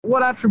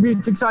what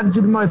attributes excited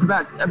you the most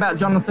about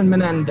Jonathan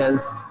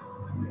Menendez?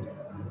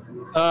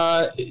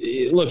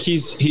 Look,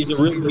 he's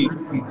a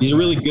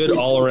really good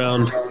all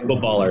around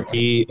footballer.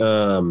 He's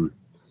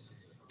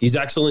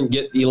excellent.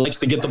 He likes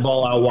to get the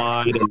ball out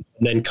wide and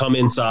then come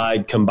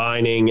inside,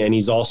 combining, and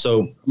he's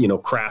also,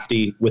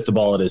 crafty with the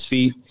ball at his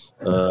feet.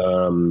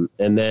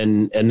 And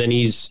then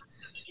he's,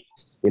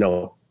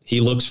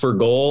 he looks for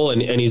goal,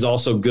 and he's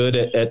also good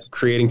at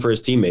creating for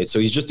his teammates. So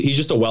he's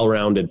just a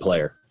well-rounded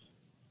player.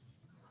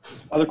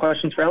 Other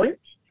questions for Elliott?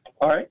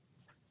 All right.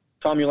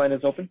 Tom, your line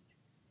is open.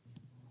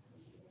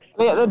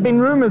 Yeah, there have been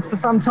rumors for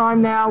some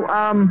time now.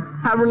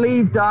 How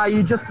relieved are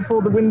you just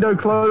before the window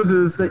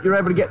closes that you're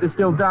able to get this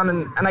deal done?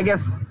 And I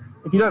guess,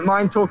 if you don't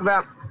mind, talk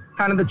about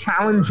kind of the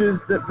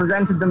challenges that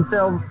presented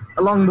themselves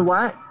along the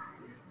way.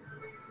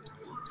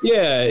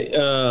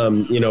 Yeah,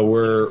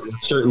 we're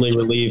certainly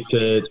relieved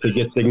to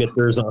get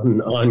signatures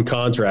on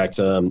contracts.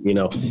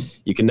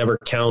 You can never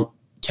count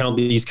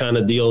these kind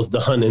of deals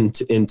done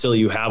until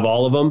you have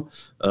all of them.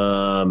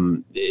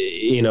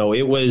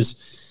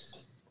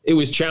 It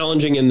was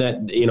challenging in that,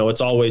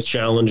 it's always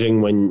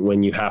challenging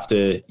when you have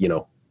to,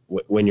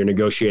 when you're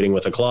negotiating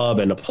with a club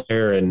and a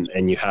player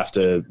and you have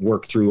to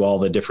work through all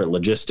the different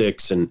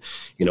logistics. And,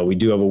 we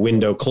do have a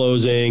window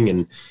closing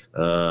and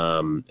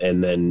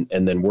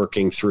then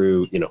working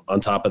through,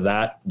 on top of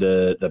that,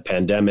 the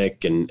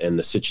pandemic and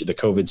the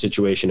COVID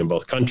situation in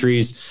both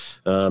countries.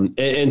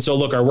 And so,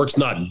 look, our work's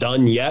not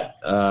done yet.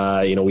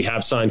 We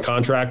have signed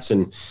contracts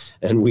and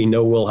we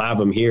know we'll have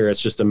them here.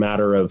 It's just a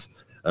matter of,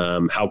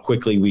 how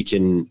quickly we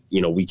can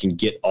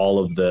get all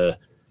of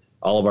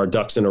our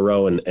ducks in a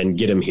row and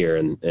get him here.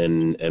 And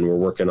we're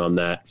working on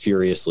that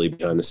furiously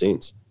behind the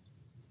scenes.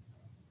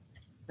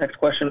 Next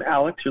question,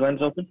 Alex, your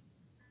line's open.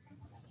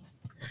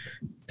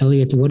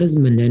 Elliott, what does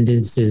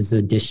Menendez's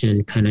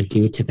addition kind of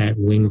do to that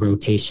wing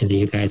rotation that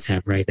you guys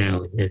have right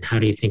now? And how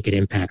do you think it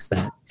impacts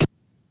that?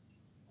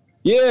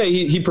 Yeah,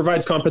 he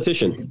provides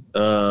competition.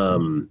 I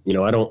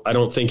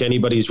don't think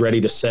anybody's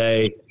ready to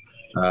say,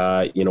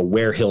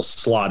 where he'll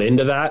slot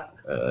into that,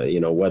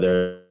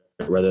 whether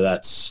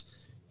that's,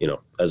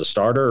 as a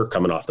starter or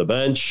coming off the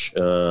bench.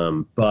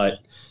 But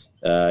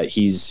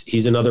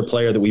he's another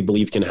player that we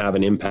believe can have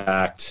an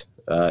impact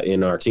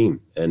in our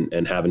team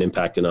and have an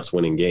impact in us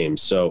winning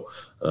games. So,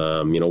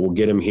 we'll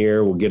get him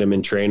here, we'll get him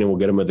in training, we'll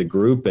get him with the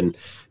group and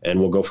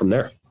we'll go from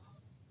there.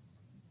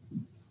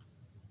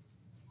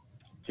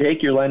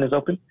 Jake, your line is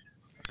open.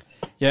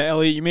 Yeah,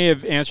 Elliott, you may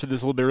have answered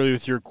this a little bit earlier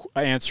with your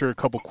answer a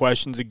couple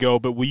questions ago,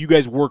 but will you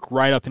guys work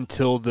right up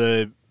until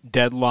the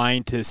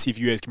deadline to see if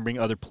you guys can bring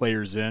other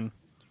players in?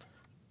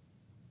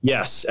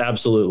 Yes,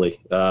 absolutely.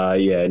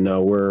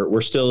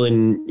 We're still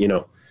in,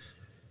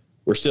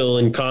 we're still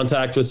in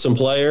contact with some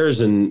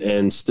players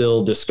and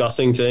still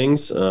discussing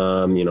things.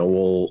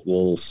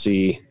 We'll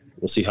see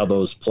how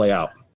those play out.